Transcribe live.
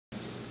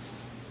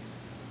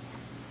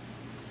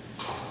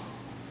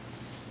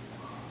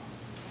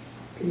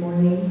Good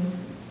morning,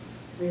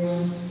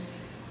 everyone.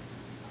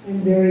 I'm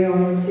very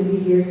honored to be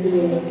here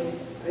today.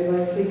 I'd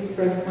like to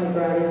express my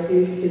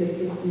gratitude to the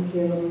Pittston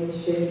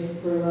Nation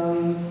for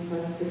allowing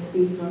us to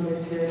speak on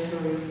their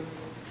territory.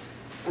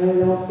 I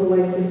would also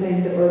like to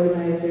thank the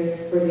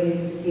organizers for the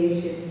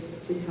invitation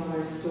to tell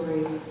our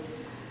story.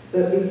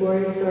 But before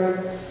I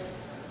start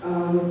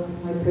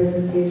with my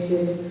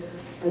presentation,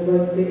 I'd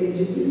like to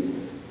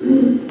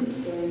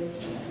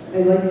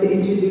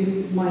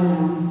introduce my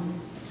mom,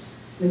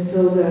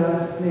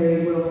 Matilda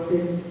Mary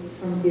Wilson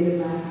from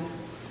Keynote,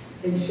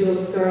 and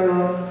she'll start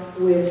off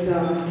with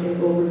an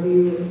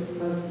overview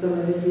of some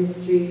of the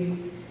history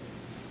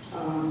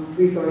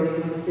regarding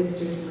my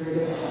sister's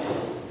murder.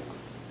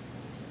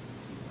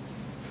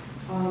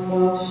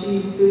 While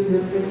she's doing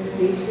her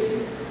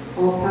presentation,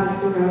 I'll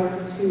pass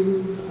around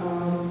two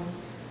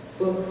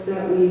books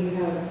that we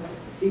have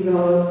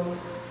developed.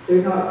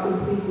 They're not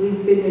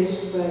completely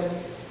finished, but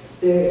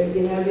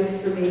they have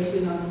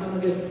information on some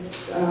of this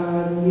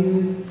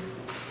news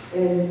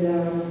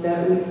and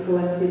that we've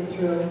collected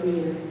throughout the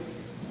year.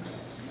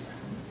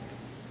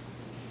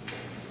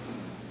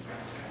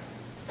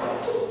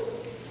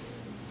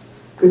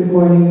 Good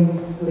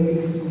morning,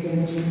 ladies and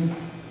gentlemen.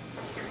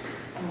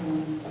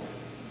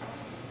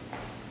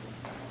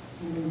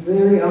 I'm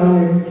very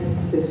honored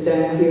to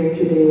stand here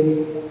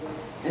today,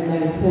 and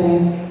I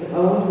thank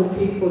all the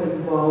people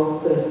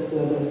involved that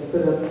has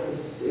put up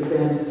this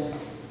event.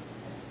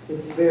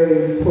 It's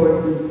very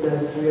important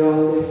that we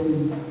all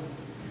listen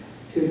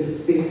to the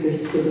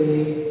speakers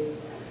today,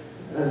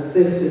 as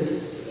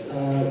this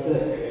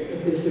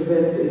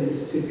event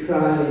is to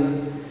try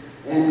and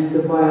end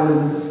the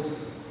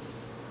violence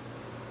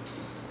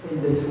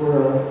in this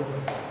world.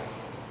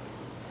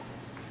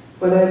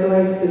 What I'd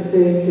like to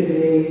say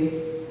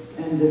today,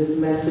 and this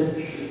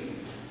message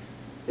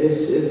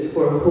is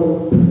for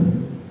hope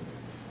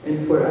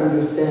and for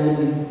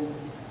understanding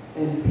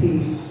and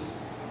peace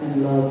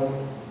and love.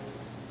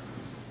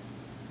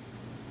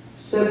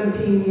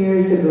 17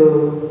 years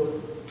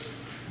ago,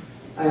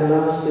 I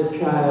lost a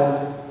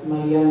child,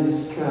 my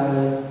youngest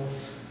child.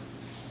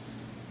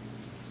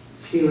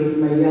 She was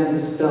my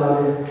youngest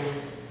daughter.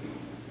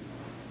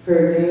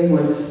 Her name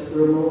was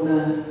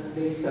Ramona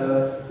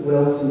Lisa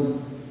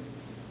Wilson.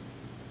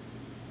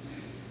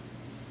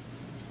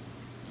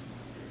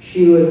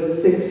 She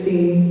was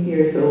 16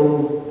 years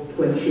old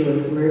when she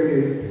was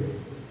murdered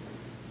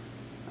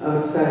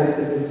outside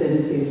the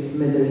vicinity of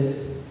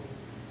Smithers.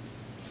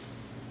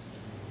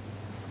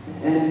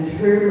 And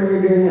her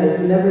murder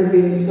has never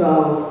been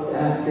solved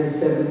after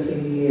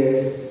 17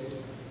 years.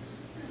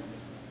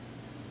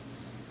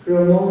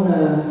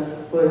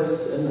 Ramona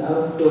was an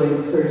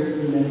outgoing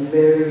person and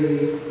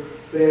very,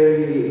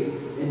 very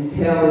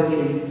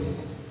intelligent,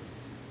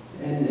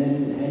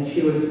 and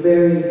she was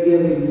very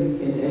giving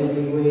in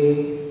every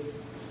way.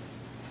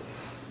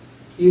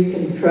 You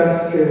can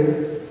trust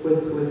her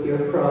with your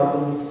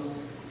problems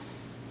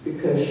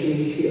because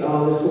she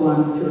always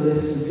wanted to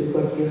listen to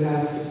what you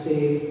have to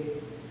say,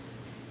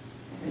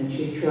 and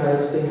she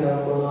tries to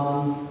help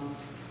along.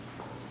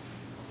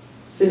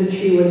 Since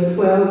she was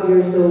 12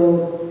 years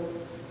old,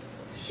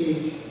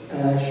 she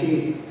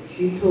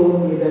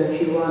told me that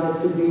she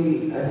wanted to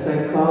be a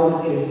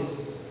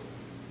psychologist,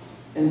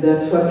 and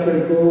that's what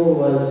her goal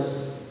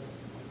was.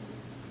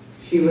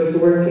 She was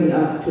working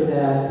up to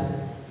that.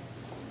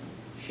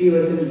 She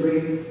was in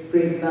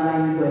grade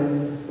 9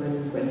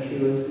 when she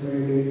was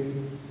murdered.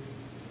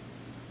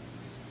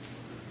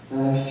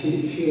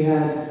 She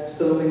had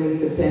so many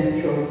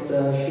potentials.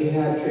 She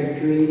had her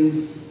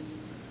dreams,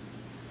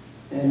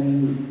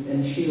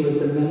 and she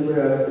was a member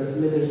of the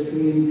Smithers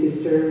Community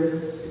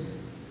Service.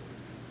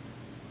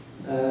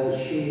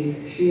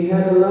 She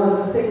had a lot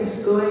of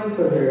things going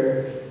for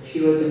her.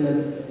 She was in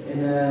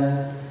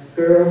a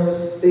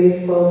girls'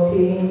 baseball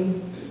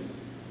team.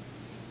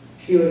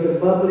 She was a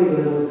bubbly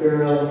little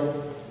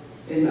girl.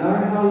 In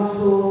our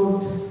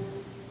household,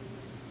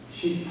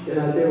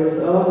 there was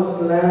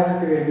always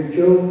laughter and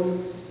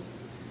jokes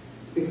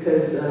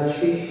because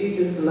she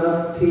just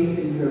loved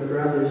teasing her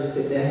brothers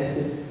to death.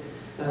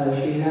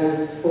 She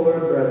has 4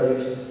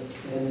 brothers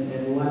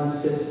and 1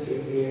 sister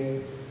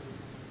here.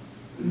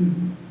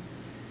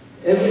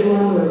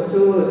 Everyone was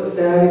so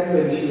ecstatic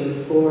when she was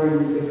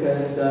born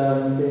because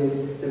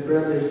the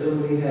brothers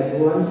only had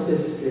 1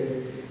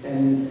 sister,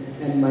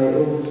 and my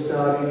oldest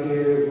daughter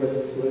here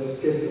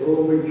was just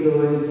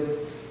overjoyed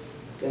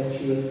that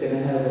she was going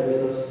to have a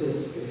little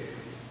sister.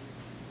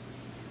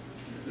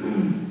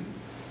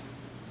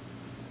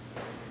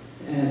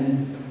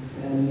 And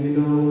you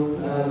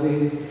know,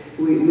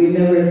 we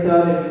never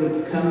thought it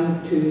would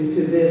come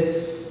to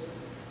this,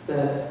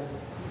 that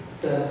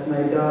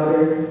my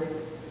daughter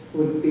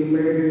would be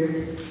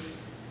murdered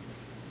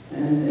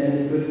and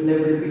it would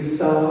never be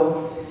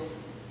solved.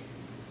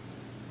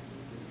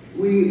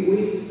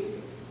 We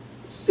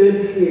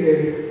stood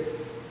here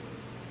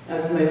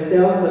as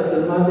myself, as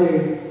a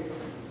mother.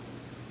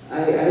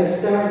 I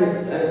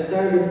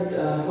started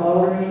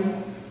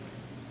hollering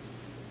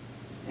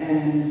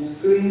and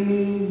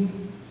screaming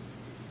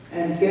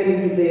and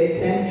getting the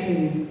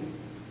attention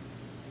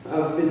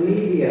of the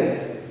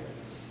media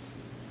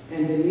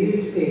and the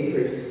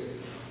newspapers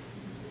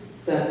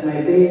that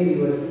my baby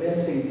was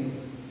missing.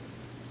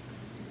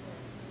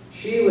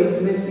 She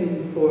was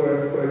missing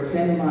for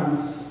 10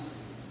 months.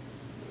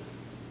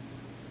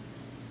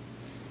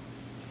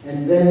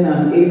 And then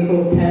on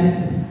April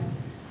 10th,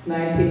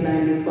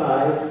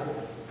 1995,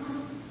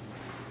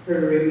 her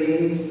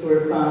remains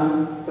were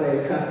found by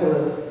a couple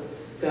of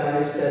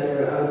guys that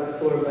were out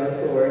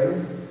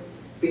 4x4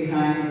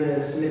 behind the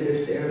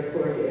Smithers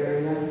Airport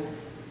area.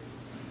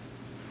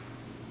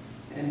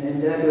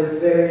 And that was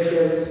very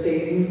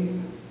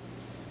devastating.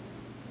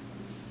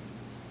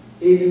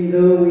 Even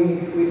though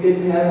we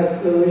did have a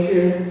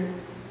closure,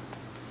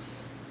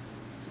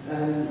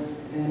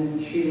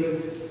 and she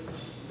was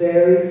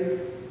buried,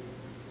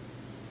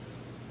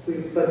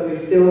 but we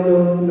still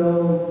don't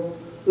know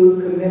who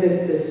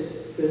committed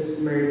this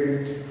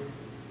murder.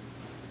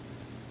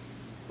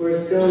 We're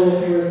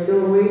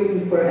still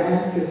waiting for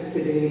answers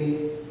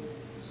today,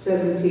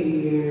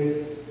 17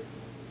 years,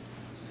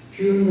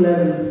 June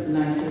 11th,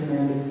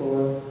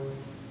 1994.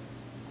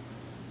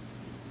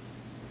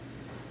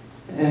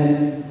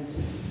 And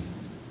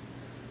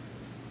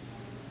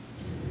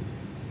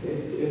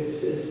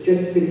it's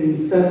just been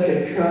such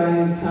a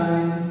trying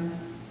time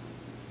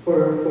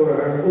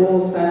for our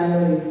whole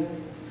family.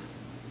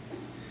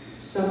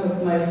 Some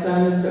of my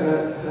sons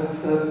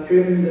have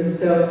driven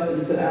themselves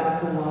into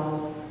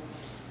alcohol.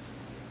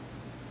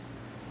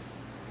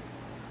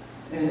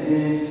 And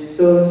it's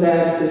so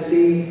sad to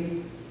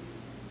see.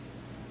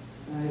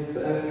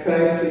 I've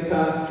tried to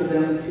talk to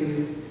them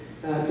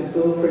to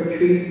go for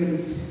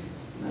treatment,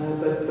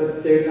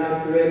 but they're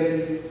not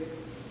ready.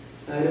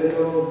 I don't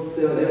know if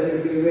they'll ever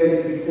be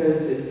ready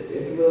because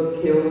it will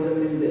kill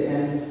them in the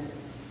end.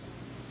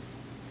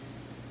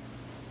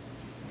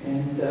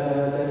 And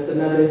that's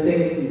another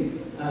thing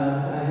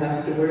I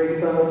have to worry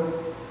about.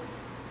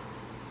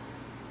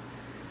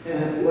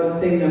 And one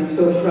thing I'm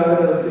so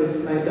proud of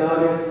is my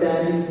daughter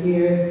standing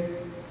here.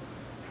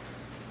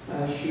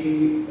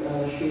 She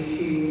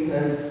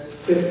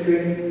has quit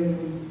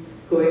drinking,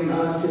 going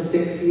on to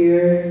 6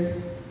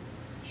 years.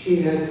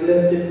 She has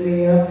lifted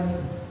me up.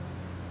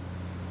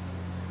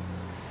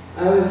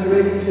 I was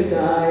ready to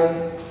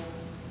die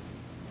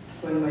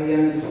when my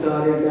youngest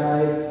daughter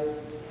died,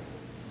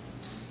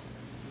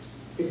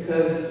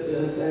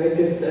 because I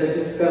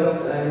just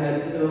felt I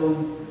had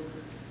no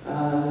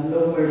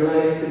more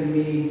life in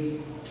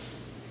me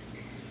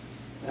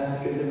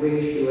after the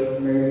way she was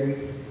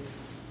murdered.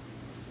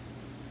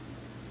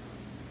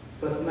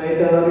 But my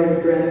daughter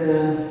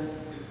Brenda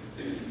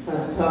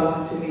had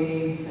talked to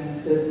me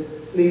and said,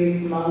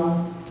 "Please,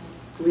 Mom,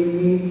 we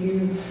need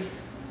you.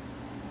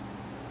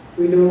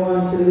 We don't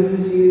want to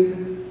lose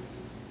you.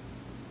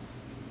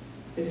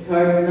 It's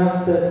hard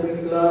enough that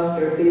we've lost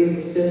our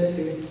baby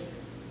sister."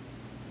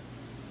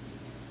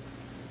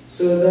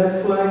 So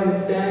that's why I'm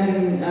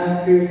standing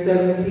after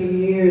 17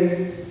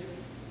 years.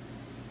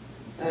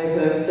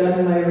 I've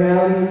done my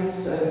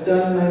rallies, I've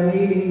done my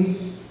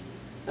meetings,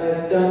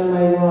 I've done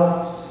my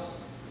walks.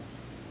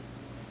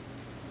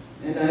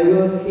 And I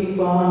will keep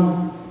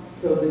on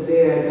till the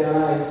day I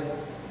die.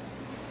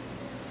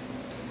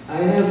 I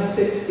have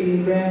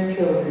 16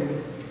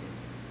 grandchildren,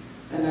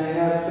 and I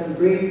have some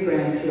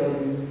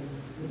great-grandchildren.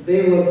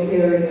 They will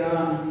carry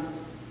on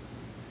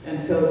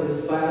until this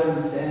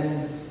violence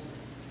ends.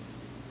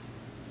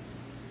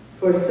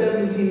 For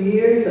 17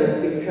 years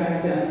I've been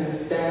trying to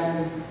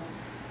understand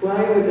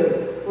why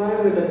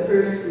would a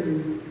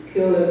person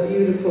kill a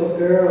beautiful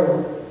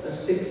girl, a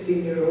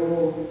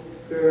 16-year-old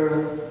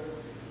girl?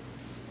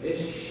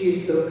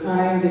 She's so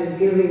kind and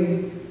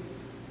giving.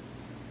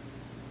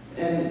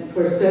 And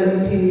for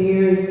 17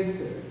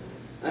 years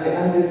I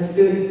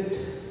understood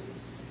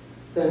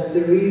that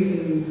the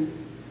reason,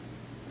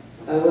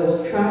 I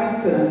was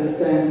trying to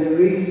understand the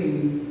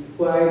reason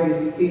why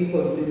these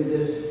people do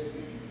this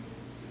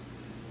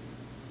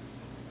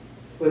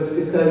was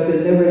because they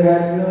never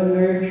had no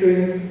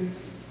nurturing,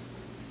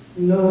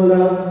 no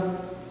love.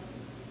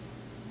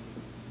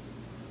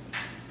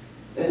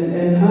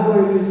 And how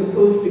are you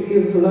supposed to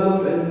give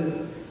love,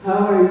 and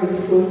how are you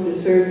supposed to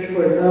search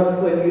for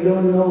love when you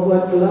don't know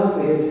what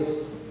love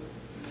is?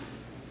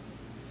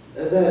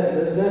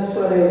 That's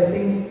what I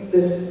think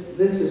this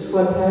is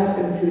what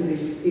happened to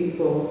these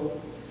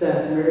people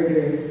that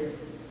murdered.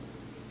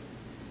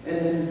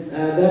 And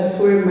that's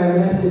where my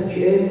message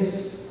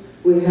is.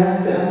 We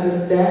have to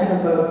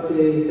understand about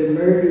the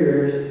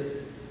murderers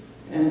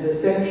and the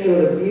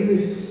sexual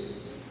abuse.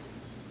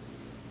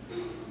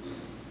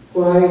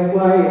 Why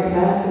it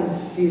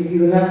happens.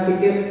 You have to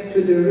get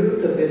to the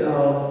root of it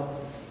all.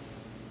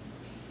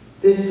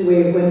 This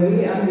way, when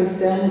we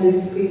understand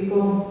these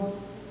people,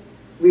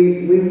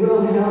 we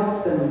will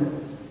help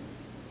them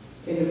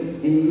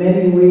in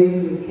many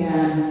ways we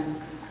can.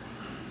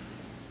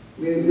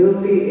 We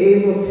will be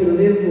able to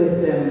live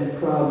with them,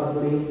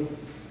 probably.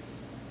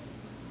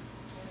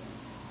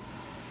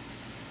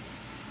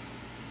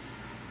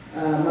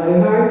 My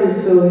heart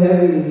is so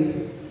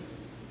heavy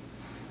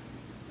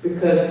because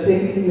because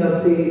thinking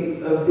of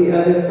the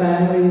other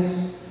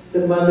families,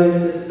 the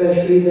mothers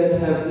especially that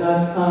have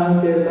not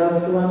found their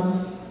loved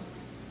ones,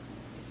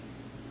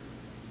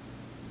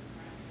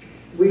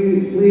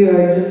 we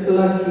are just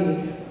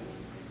lucky.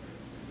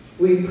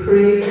 We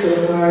prayed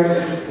so hard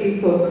and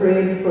people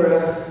prayed for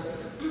us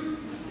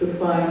to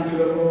find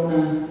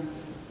Ramona.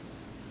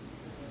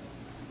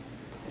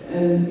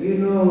 And you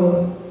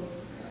know,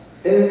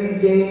 every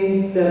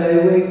day that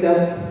I wake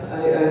up,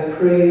 I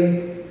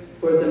pray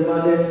for the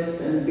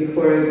mothers, and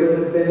before I go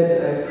to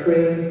bed, I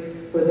pray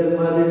for the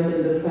mothers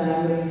and the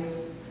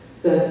families,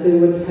 that they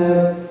would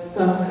have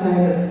some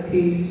kind of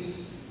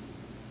peace.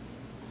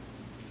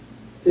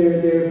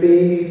 Their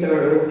babies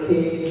are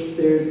okay,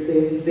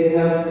 they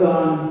have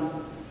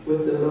gone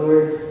with the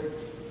Lord.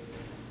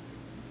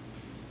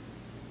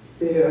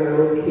 They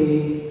are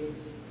okay.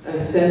 I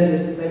send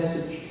this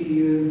message to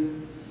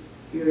you.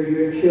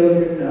 Your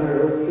children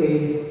are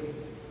okay.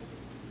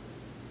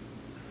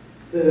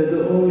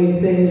 The only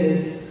thing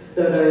is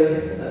that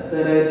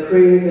I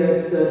pray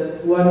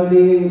that one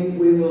day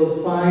we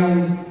will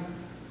find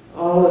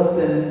all of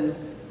them,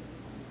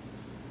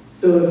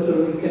 so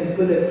we can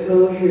put a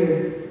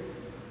closure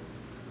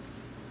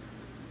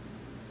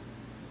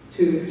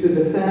to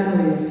the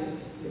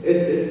families.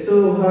 It's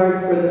so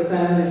hard for the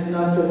families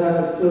not to have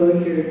a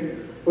closure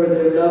for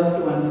their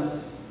loved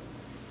ones.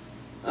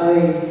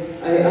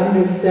 I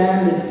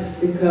understand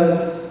it,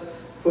 because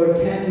for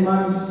 10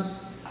 months,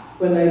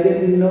 when I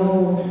didn't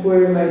know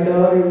where my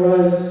daughter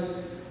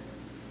was,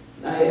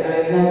 I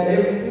had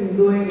everything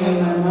going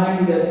in my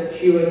mind that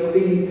she was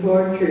being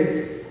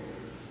tortured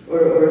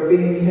or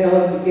being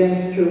held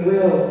against her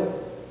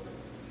will.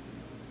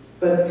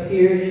 But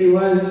here she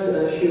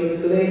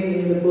was laying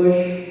in the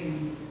bush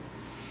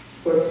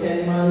for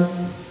 10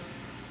 months.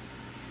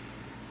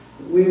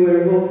 We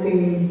were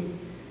hoping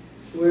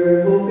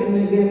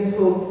against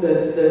hope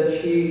that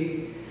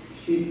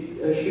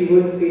she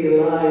would be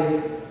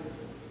alive.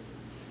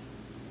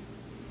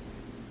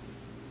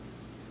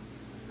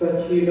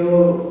 But you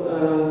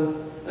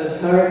know, as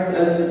hard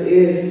as it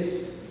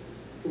is,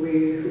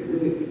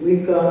 we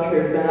got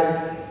her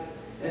back,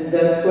 and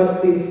that's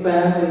what these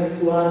families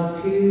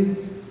want too,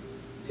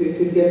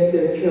 to get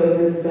their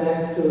children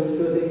back so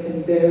they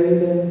can bury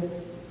them.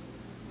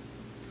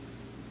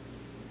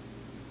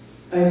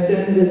 I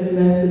send this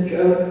message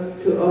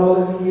out to all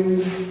of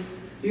you.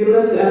 You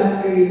look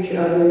after each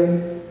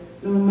other,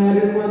 no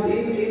matter what.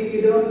 Even if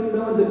you don't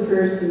know the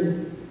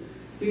person,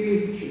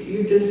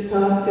 you just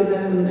talk to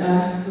them and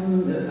ask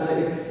them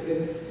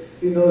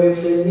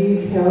if they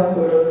need help,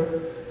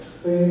 or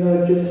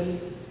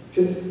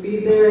just be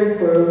there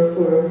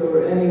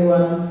for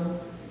anyone.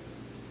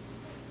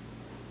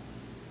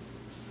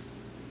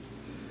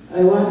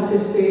 I want to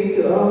say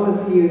to all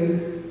of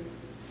you,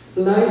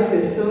 life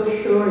is so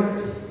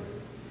short.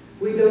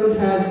 We don't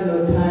have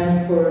no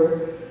time for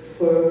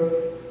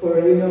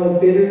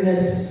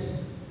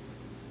bitterness.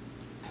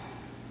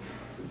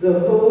 The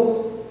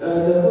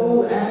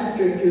whole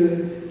answer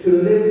to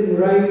living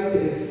right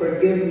is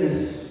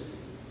forgiveness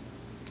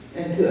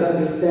and to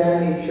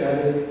understand each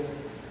other.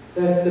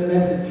 That's the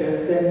message I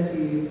send to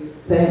you.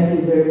 Thank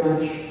you very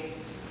much.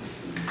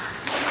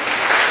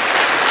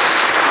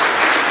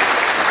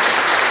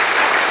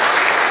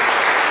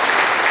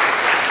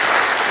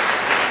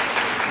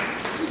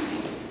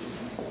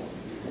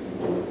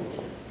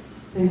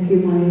 Thank you,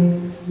 my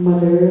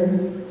mother.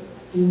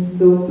 I'm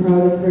so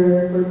proud of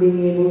her for being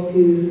able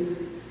to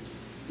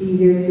be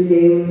here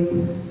today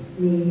with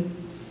me.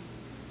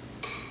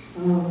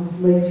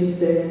 Like she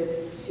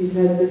said, she's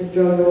had the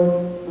struggles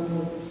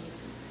of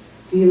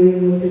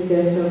dealing with the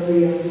death of her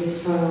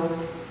youngest child.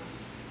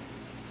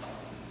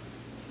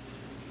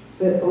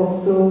 But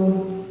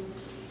also,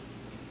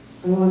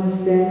 I want to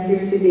stand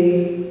here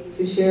today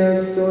to share a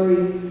story,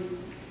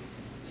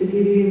 to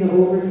give you an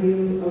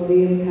overview of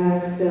the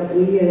impacts that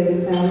we as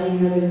a family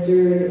have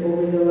endured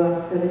over the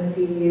last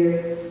 17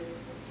 years.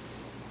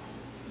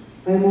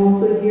 I'm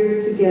also here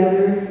to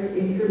gather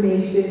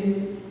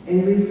information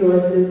and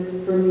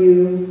resources from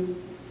you.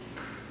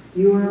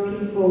 You are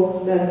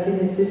people that can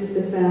assist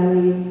the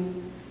families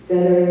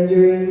that are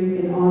enduring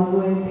an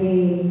ongoing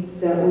pain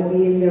that will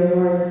be in their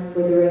hearts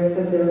for the rest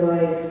of their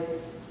lives.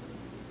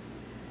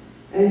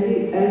 As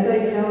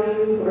I tell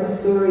you our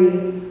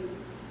story,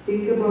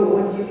 think about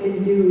what you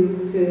can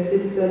do to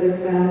assist other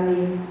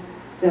families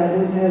that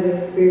would have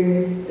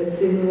experienced a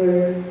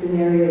similar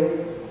scenario.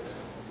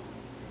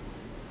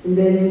 And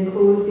then in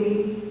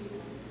closing,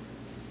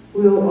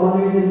 we'll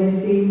honor the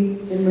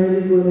missing and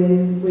murdered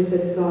women with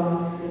a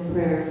song and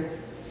prayers.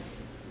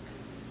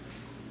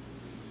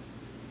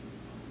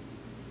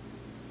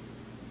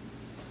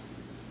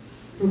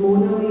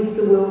 Ramona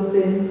Lisa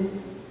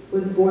Wilson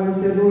was born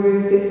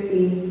February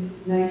 15,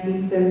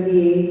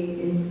 1978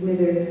 in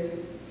Smithers.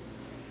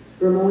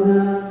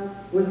 Ramona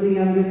was the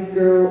youngest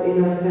girl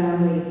in our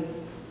family.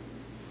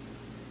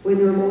 When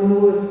Ramona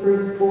was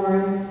first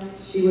born,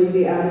 she was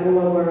the apple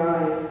of our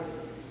eye.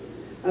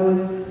 I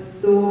was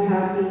so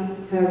happy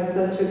to have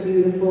such a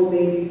beautiful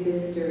baby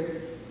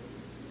sister.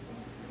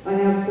 I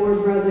have 4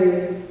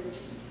 brothers,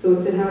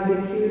 so to have the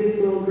cutest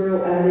little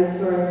girl added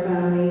to our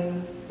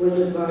family was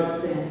a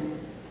godsend.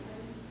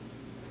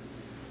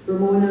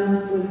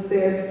 Ramona was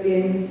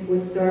fair-skinned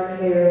with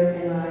dark hair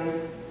and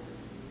eyes.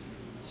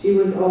 She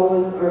was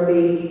always our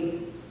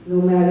baby,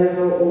 no matter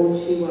how old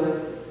she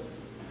was.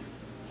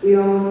 We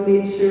always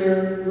made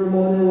sure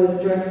Ramona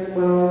was dressed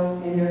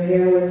well and her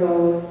hair was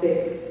always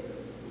fixed.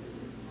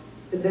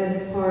 The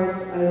best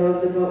part I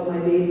loved about my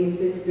baby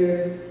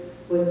sister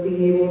was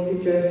being able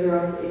to dress her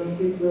up in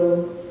cute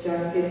little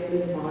jackets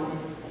and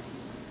bonnets.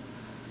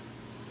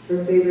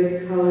 Her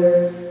favorite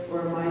color,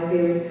 or my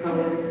favorite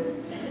color,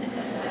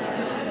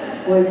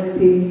 was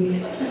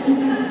pink.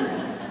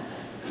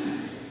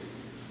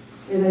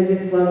 And I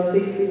just loved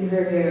fixing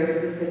her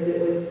hair because it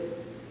was,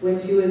 when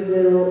she was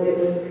little, it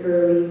was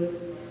curly.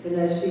 And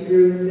as she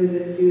grew into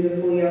this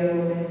beautiful young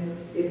woman,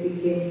 it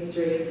became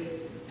straight.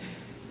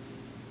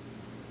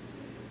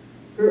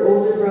 Her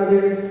older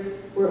brothers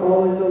were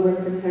always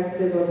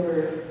overprotective of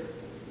her.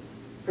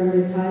 From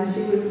the time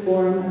she was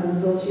born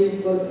until she was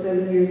about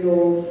 7 years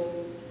old,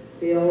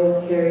 they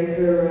always carried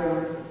her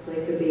around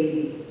like a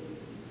baby.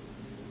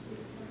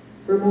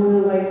 Ramona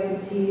liked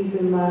to tease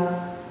and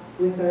laugh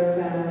with our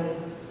family.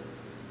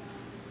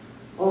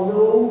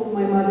 Although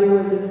my mother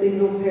was a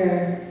single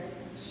parent,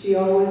 she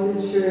always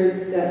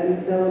ensured that we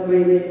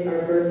celebrated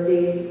our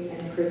birthdays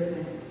and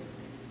Christmas.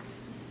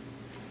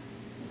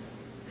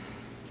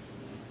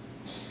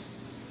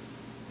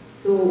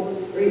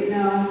 So right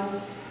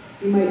now,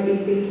 you might be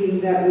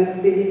thinking that we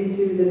fit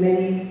into the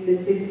many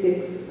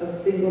statistics of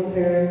single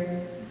parents,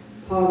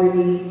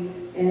 poverty,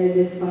 and a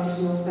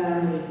dysfunctional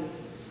family.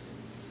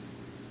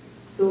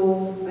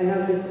 So I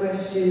have the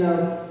question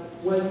of,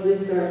 was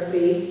this our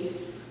fate?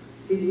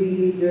 Did we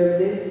deserve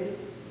this?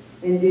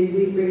 And did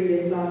we bring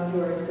this on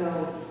to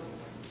ourselves?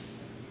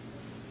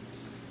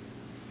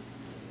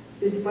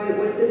 Despite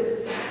what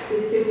the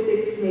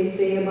statistics may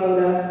say about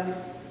us,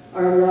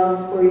 our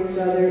love for each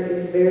other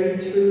is very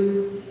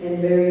true and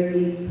very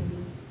deep.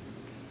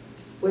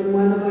 When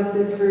one of us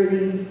is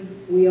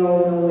hurting, we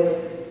all know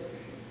it.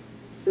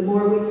 The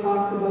more we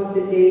talk about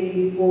the day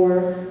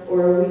before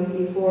or a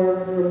week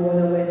before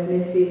Ramona went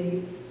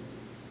missing,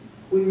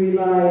 we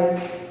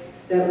realize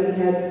that we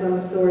had some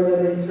sort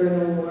of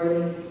internal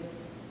warnings.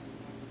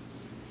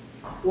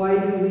 Why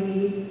do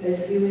we,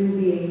 as human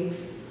beings,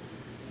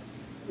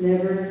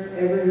 never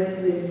ever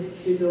listen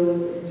to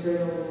those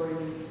internal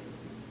warnings?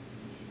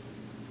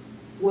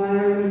 Why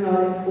are we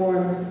not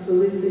informed to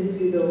listen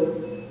to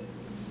those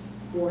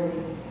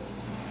warnings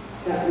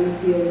that we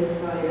feel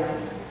inside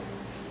us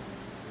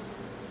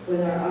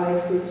when our eye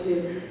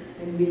twitches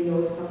and we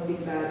know something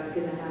bad's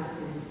going to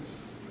happen?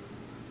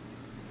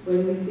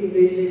 When we see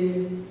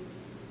visions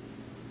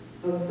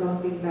of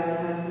something bad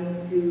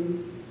happening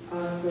to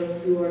us or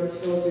to our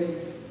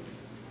children,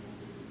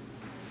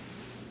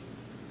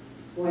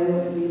 why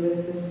don't we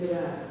listen to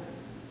that?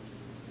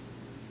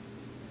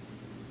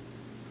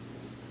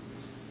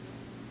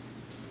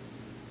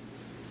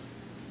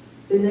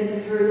 The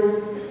next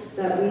hurdles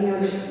that we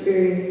have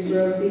experienced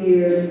throughout the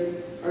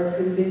years are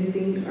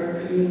convincing our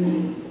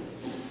community,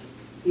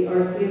 the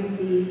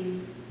RCMP,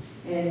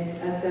 and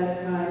at that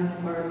time,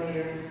 our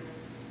mayor.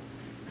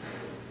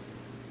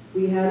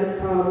 We had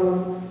a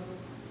problem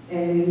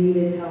and we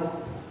needed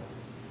help.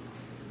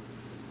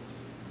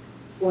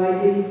 Why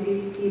didn't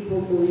these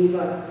people believe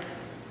us?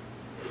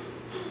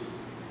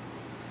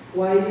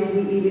 Why did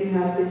we even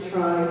have to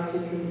try to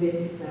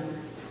convince them?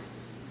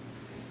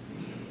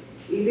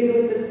 Even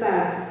with the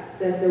fact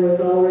that there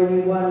was already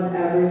one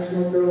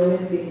Aboriginal girl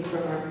missing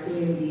from our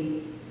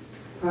community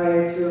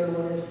prior to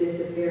Ramona's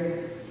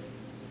disappearance.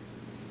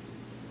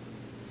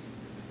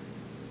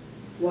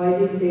 Why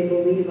didn't they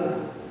believe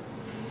us?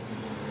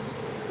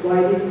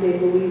 Why didn't they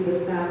believe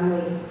the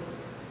family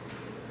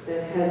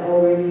that had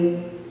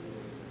already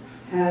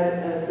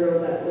had a girl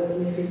that was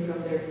missing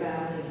from their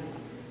family?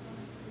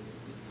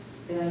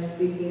 And I'm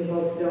speaking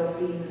about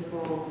Delphine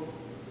Nicole.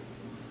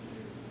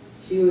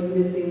 She was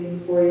missing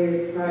 4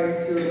 years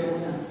prior to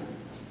Ramona.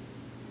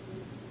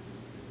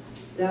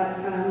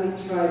 That family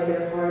tried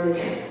their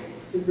hardest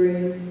to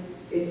bring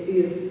it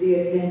to the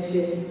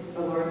attention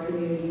of our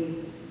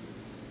community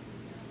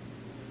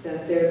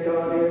that their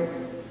daughter,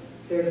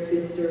 their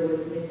sister,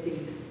 was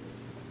missing.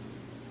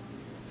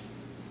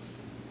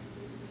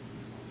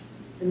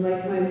 And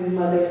like my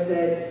mother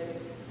said,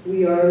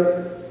 we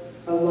are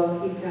a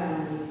lucky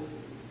family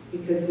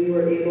because we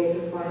were able to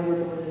find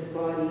Ramona's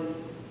body.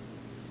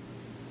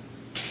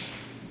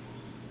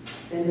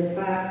 And the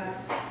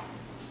fact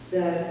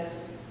that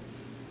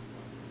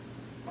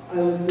I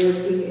was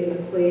working in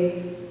a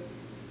place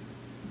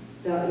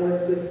that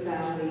worked with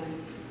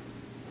families,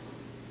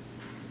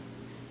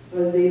 I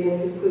was able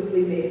to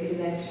quickly make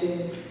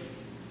connections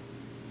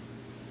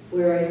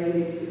where I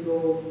needed to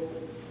go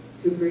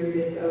to bring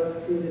this out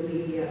to the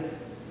media.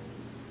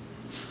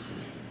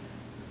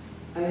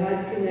 I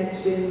had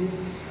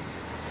connections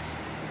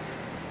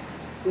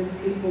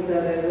with people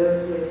that I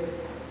worked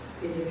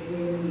with in the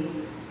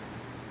community.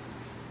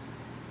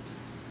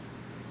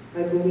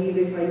 I believe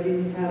if I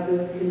didn't have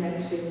those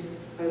connections,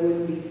 I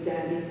wouldn't be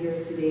standing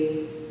here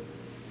today.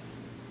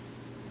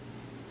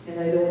 And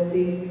I don't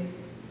think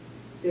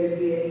there'd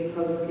be any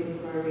public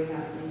inquiry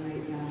happening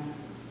right now.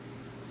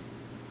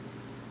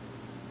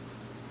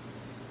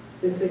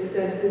 The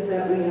successes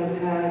that we have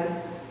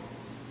had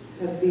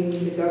have been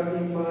the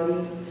governing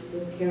body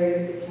that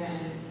carries the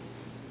can,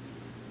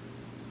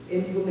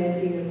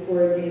 implementing the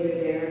coordinator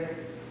there,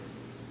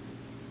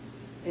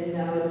 and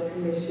now the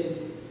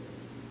commission.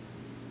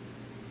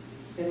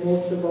 And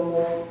most of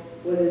all,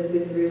 what has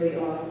been really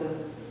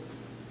awesome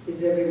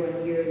is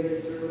everyone here in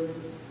this room.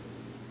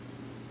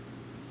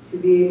 To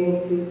be able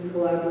to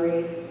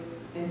collaborate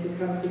and to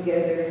come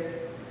together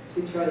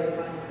to try to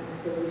find some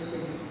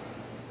solutions.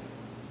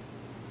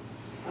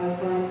 I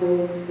find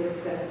those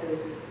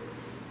successes.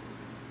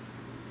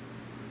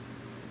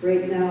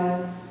 Right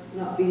now,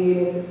 not being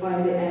able to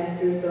find the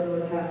answers on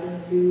what happened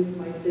to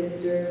my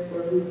sister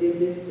or who did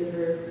this to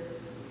her,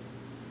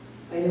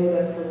 I know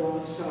that's a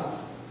long shot.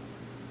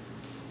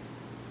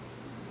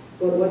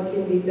 But what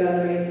can be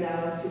done right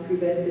now to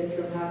prevent this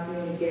from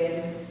happening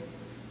again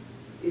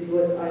is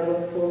what I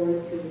look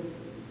forward to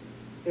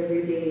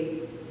every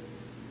day.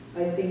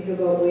 I think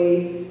about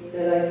ways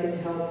that I can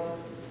help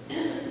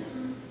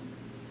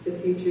the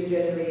future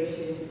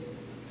generation.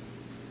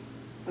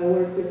 I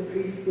work with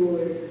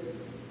preschoolers.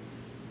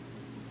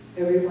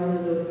 Every one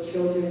of those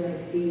children I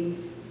see,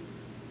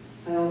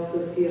 I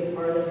also see a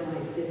part of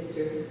my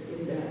sister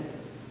in that.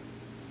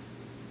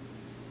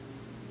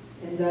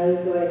 And that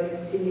is why I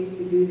continue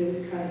to do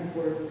this kind of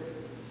work.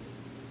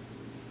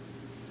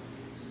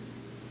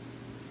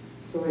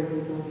 Sorry for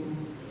talking.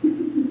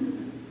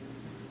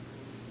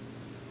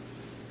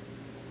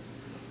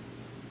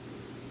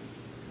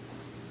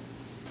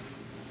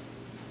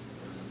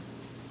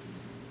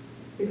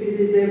 If it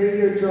is ever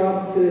your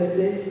job to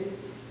assist,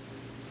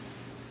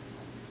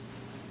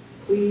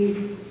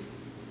 please,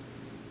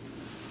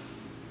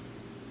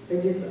 I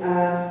just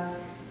ask,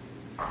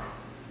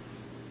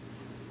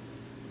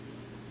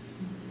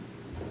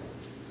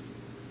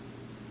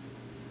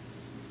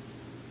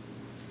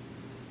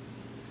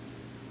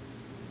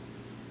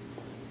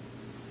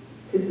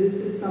 because this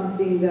is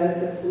something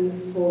that the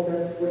police told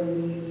us when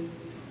we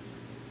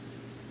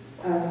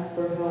asked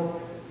for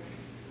help.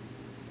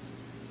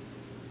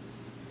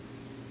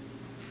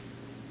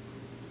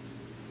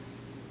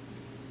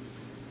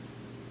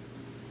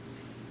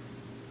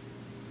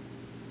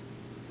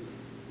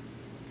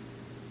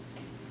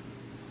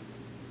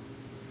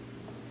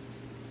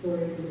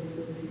 Sorry, I'm just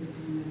losing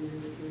some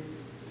numbers here.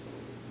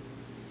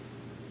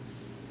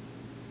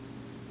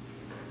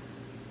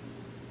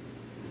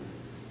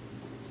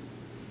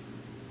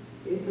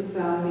 If a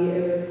family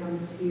ever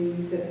comes to you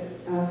to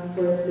ask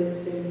for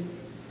assistance,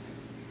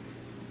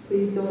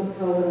 please don't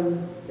tell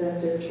them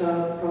that their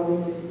child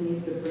probably just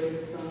needs a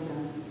break from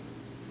them.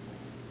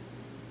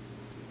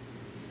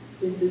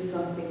 This is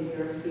something the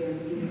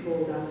RCMP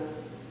told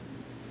us.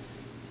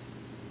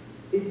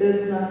 It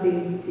does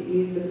nothing to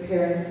ease the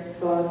parents'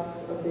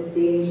 thoughts of the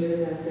danger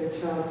that their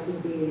child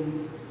could be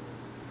in,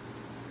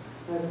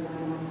 as my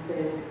mom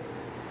said,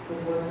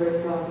 of what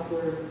her thoughts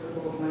were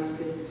about my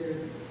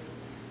sister.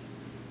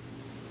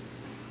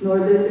 Nor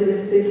does it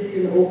assist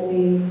in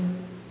opening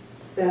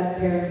that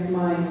parent's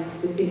mind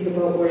to think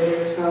about where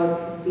their child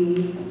could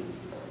be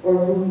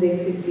or whom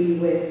they could be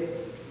with.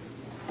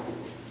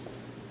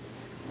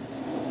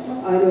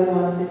 I don't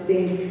want to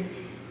think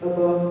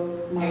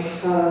about my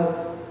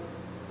child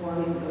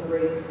wanting a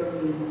break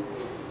from me.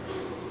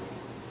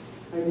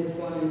 I just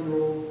want to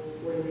know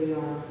where they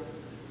are.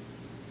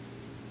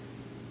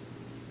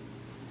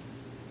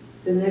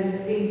 The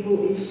next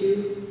painful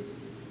issue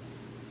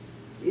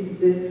is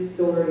this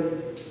story.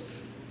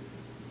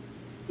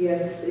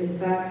 Yes, in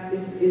fact,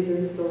 this is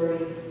a story.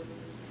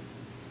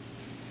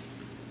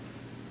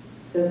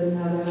 Doesn't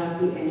have a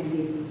happy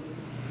ending.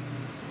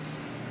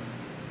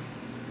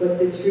 But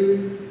the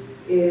truth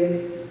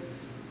is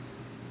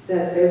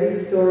that every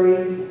story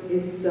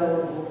is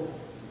sellable.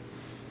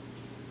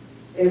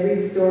 Every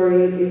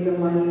story is a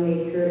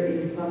moneymaker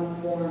in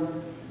some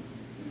form.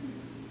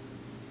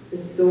 The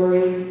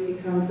story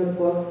becomes a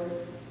book,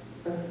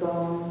 a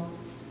song,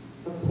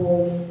 a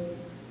poem,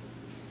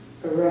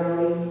 a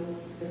rally,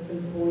 a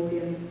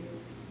symposium,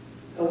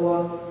 a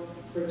walk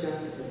for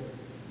justice.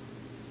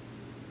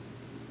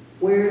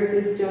 Where is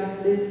this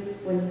justice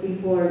when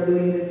people are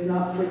doing this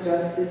not for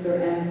justice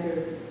or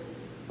answers,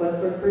 but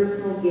for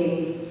personal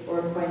gain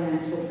or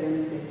financial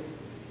benefits?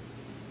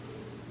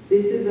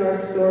 This is our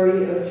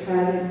story of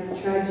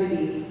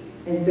tragedy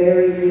and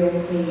very real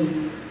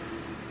pain.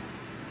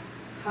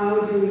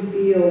 How do we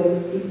deal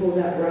with people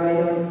that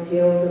ride on the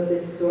tails of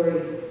this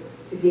story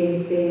to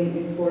gain fame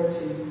and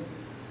fortune?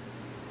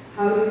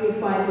 How do we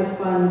find the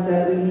funds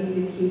that we need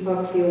to keep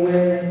up the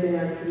awareness in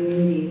our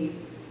communities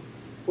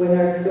when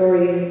our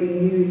story is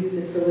being used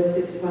to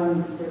solicit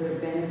funds for their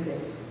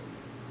benefit?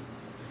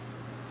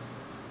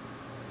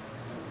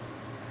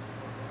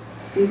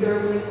 These are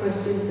only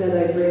questions that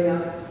I bring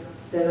up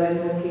that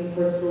I'm looking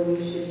for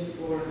solutions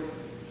for.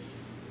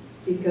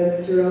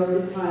 because throughout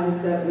the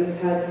times that we've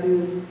had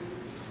to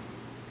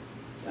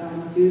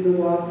do the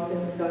walks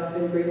and stuff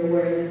and bring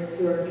awareness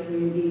to our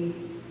community,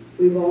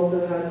 we've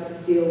also had to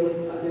deal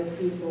with other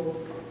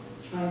people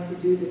trying to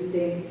do the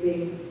same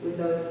thing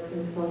without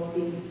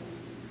consulting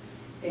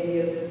any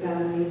of the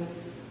families,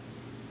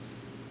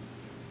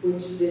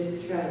 which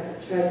this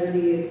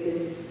tragedy has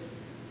been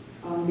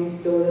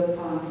bestowed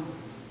upon.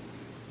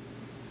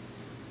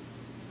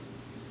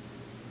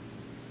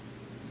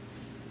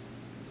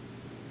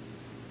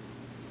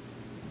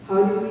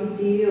 How do we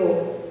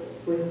deal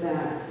with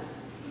that?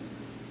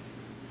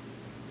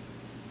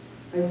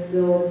 I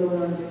still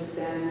don't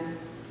understand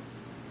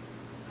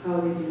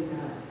how to do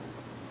that.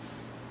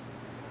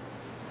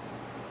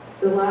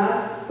 The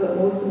last but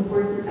most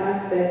important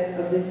aspect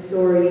of this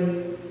story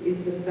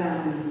is the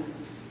family.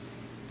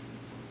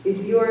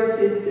 If you are to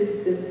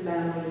assist this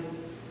family,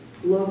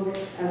 look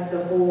at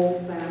the whole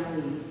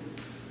family.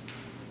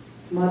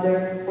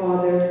 Mother,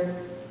 father,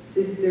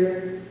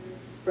 sister,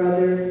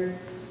 brother,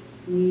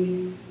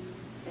 niece,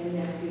 and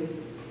nephew.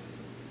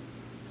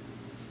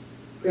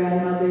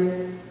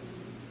 Grandmothers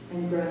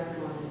and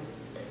grandfathers.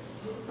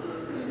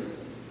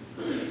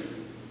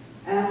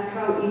 Ask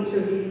how each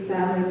of these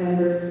family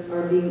members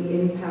are being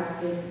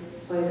impacted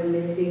by the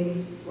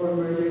missing or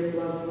murdered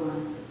loved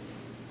one.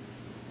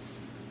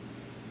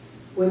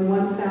 When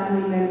one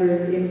family member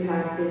is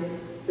impacted,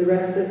 the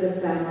rest of the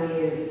family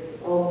is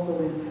also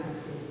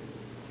impacted.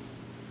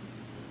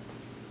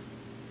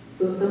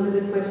 So some of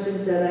the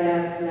questions that I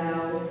ask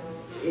now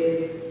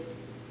is,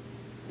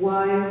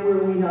 why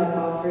were we not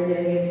offered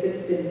any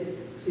assistance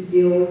to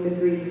deal with the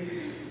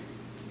grief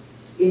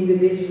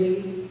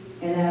individually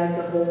and as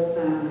a whole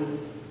family?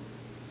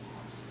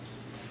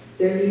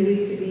 There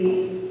needed to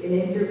be an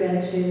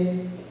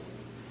intervention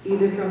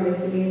either from the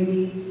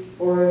community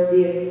or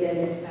the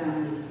extended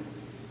family.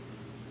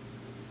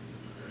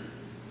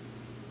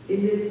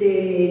 In this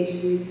day and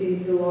age, we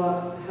seem to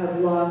have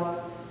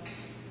lost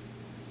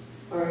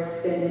our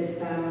extended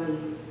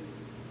family.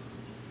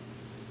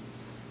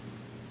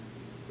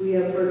 We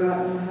have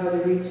forgotten how to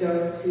reach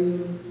out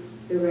to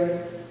the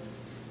rest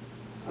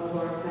of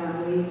our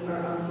family,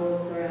 our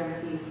uncles, our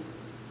aunties,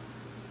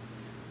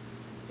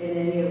 and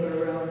any of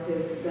our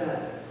relatives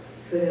that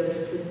could have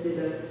assisted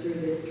us through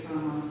this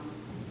trauma.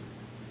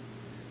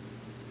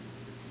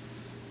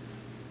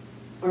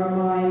 Our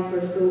minds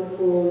were so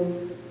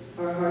closed,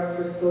 our hearts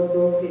were so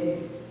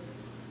broken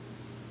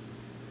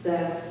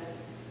that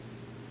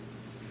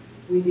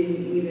we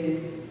didn't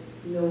even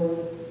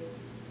know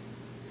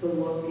to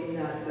look in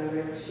that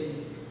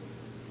direction.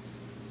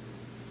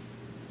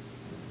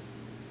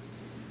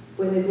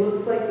 When it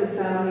looks like the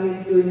family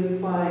is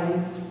doing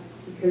fine,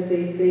 because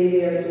they say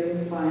they are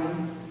doing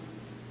fine,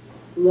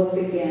 look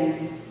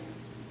again.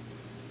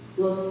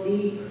 Look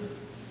deep.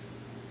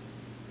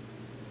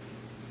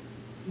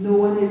 No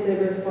one is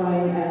ever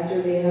fine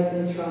after they have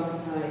been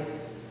traumatized.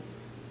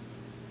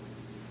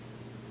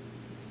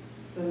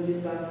 So I'm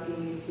just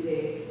asking you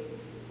today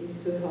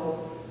is to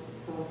help,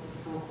 help,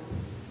 help.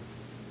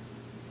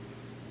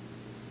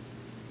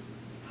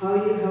 How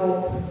you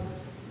help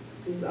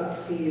is up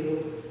to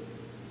you.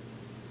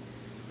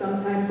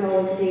 Sometimes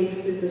all it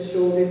takes is a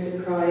shoulder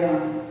to cry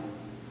on,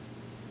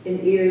 an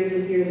ear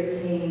to hear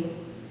the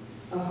pain,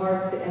 a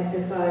heart to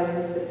empathize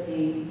with the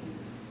pain,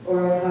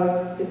 or a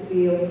hug to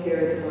feel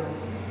cared about.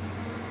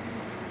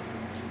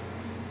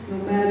 No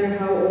matter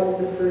how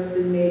old the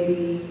person may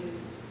be,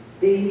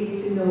 they need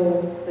to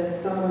know that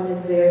someone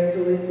is there to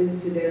listen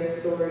to their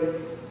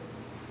story.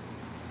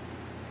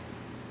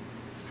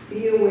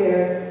 Be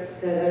aware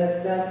that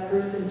as that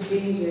person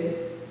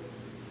changes,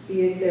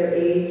 be it their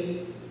age,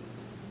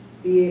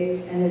 be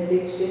it an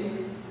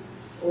addiction,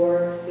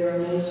 or their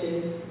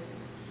emotions,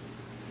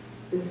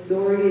 the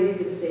story is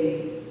the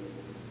same.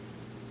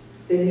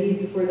 The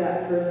needs for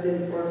that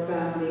person or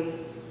family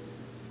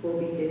will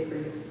be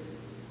different.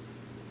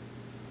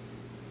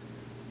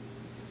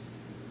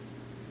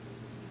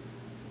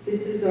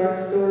 This is our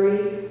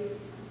story.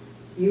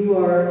 You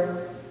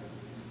are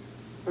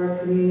our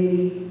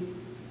community.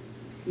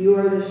 You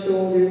are the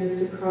shoulder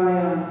to cry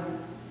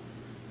on.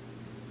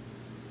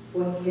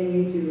 What can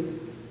you do?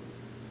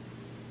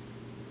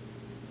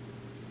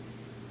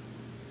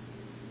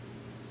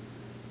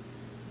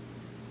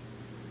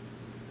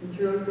 And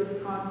throughout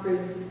this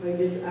conference, I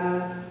just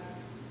ask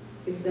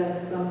if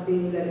that's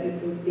something that you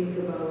can think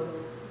about,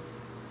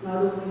 not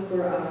only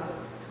for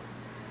us,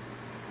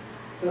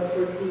 but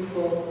for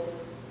people,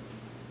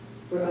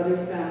 for other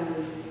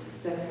families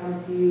that come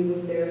to you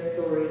with their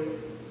story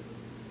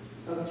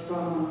of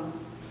trauma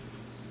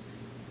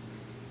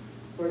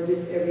or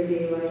just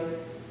everyday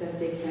life that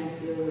they can't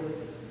deal with.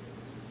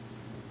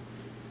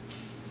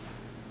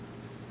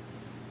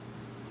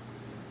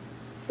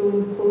 So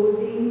in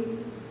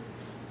closing,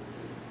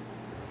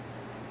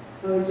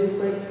 I would just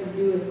like to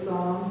do a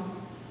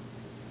song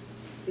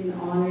in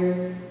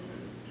honor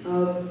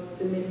of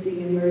the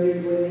missing and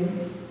murdered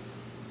women.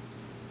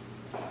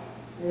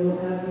 I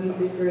don't have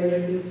music or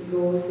anything to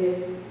go with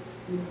it.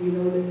 If you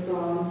know this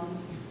song,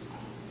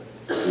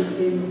 you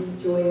can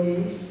join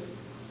in.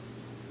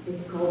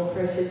 It's called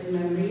Precious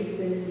Memories,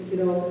 and if you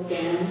could all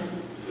stand.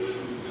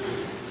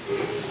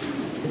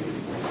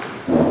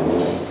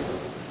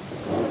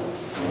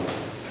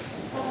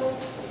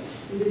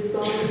 And this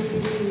song is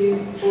usually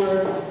used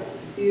for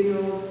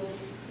funerals,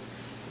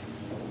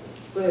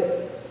 but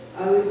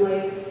I would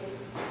like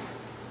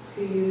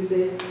to use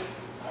it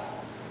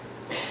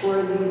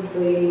for these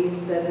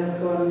ladies that have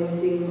gone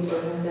missing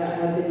or that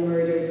have been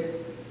murdered,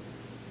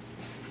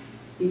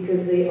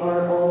 because they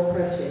are all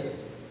precious,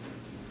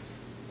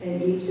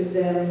 and each of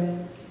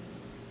them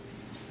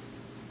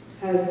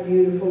has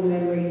beautiful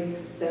memories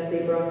that they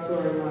brought to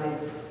our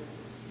lives.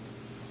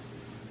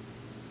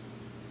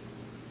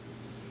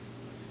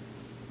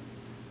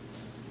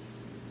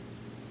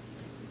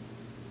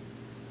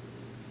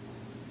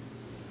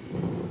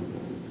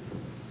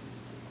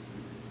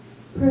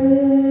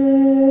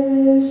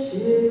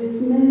 Precious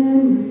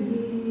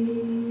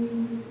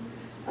memories,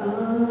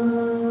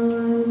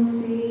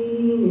 unseen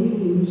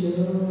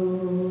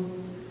angels,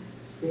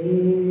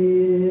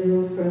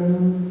 sail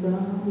from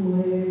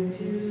somewhere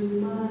to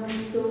my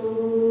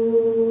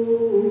soul.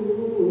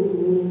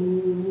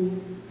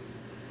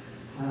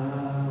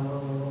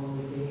 How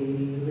they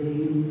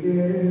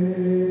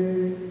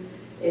linger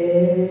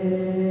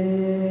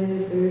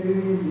ever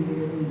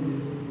near me,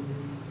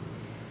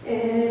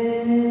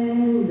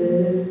 and the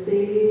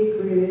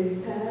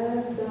sacred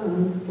paths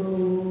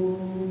unfold.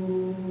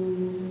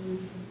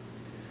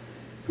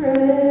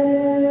 Precious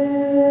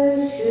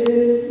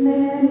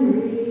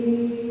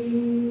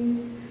memories,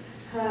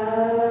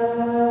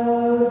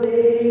 how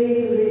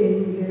they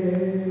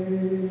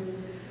linger,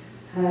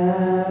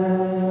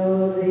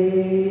 how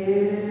they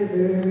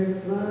ever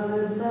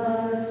flood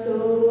my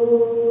soul.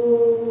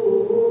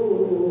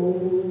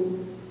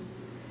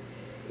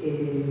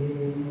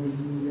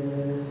 In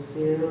the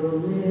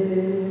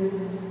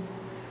stillness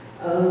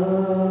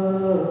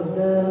of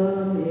the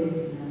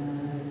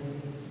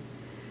midnight,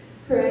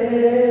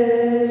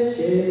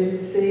 precious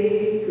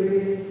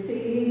sacred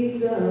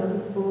seeds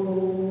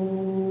unfold.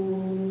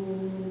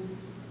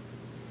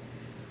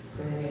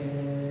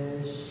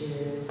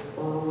 Precious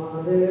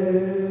Father,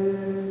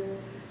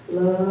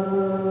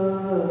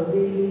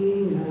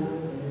 loving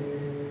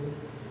others,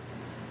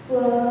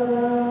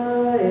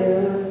 fly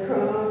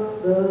across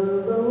the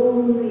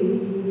lonely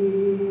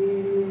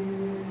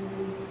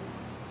years,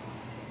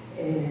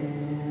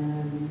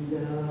 and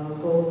the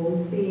home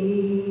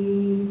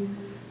scene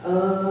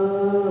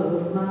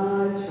of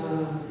my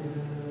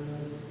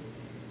childhood,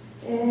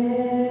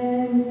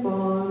 and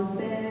fond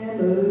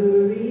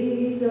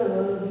memories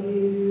of you.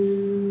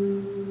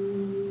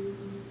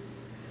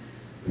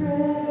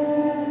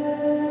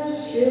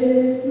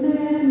 Precious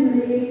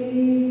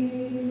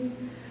memories,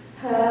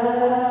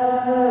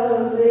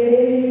 how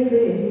they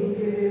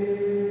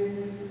linger,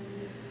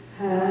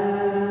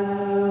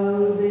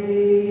 how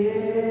they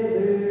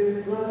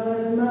ever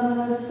flood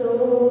my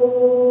soul.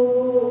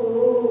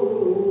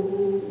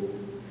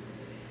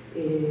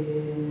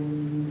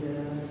 In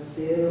the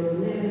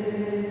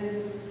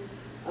stillness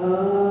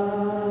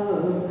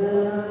of the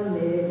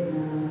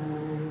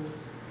midnight,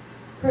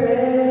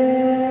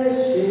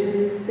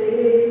 precious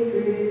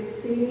sacred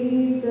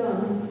seeds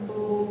unfold.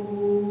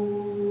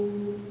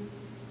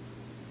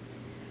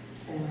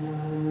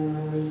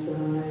 As I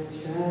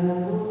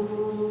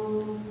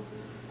travel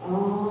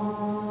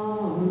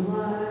on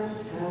life's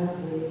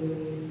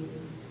pathways,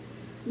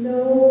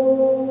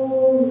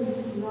 know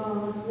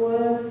not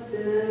what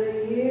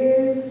the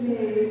years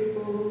may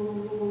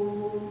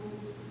hold.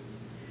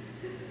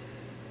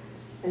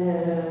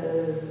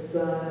 As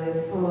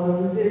I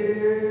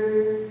ponder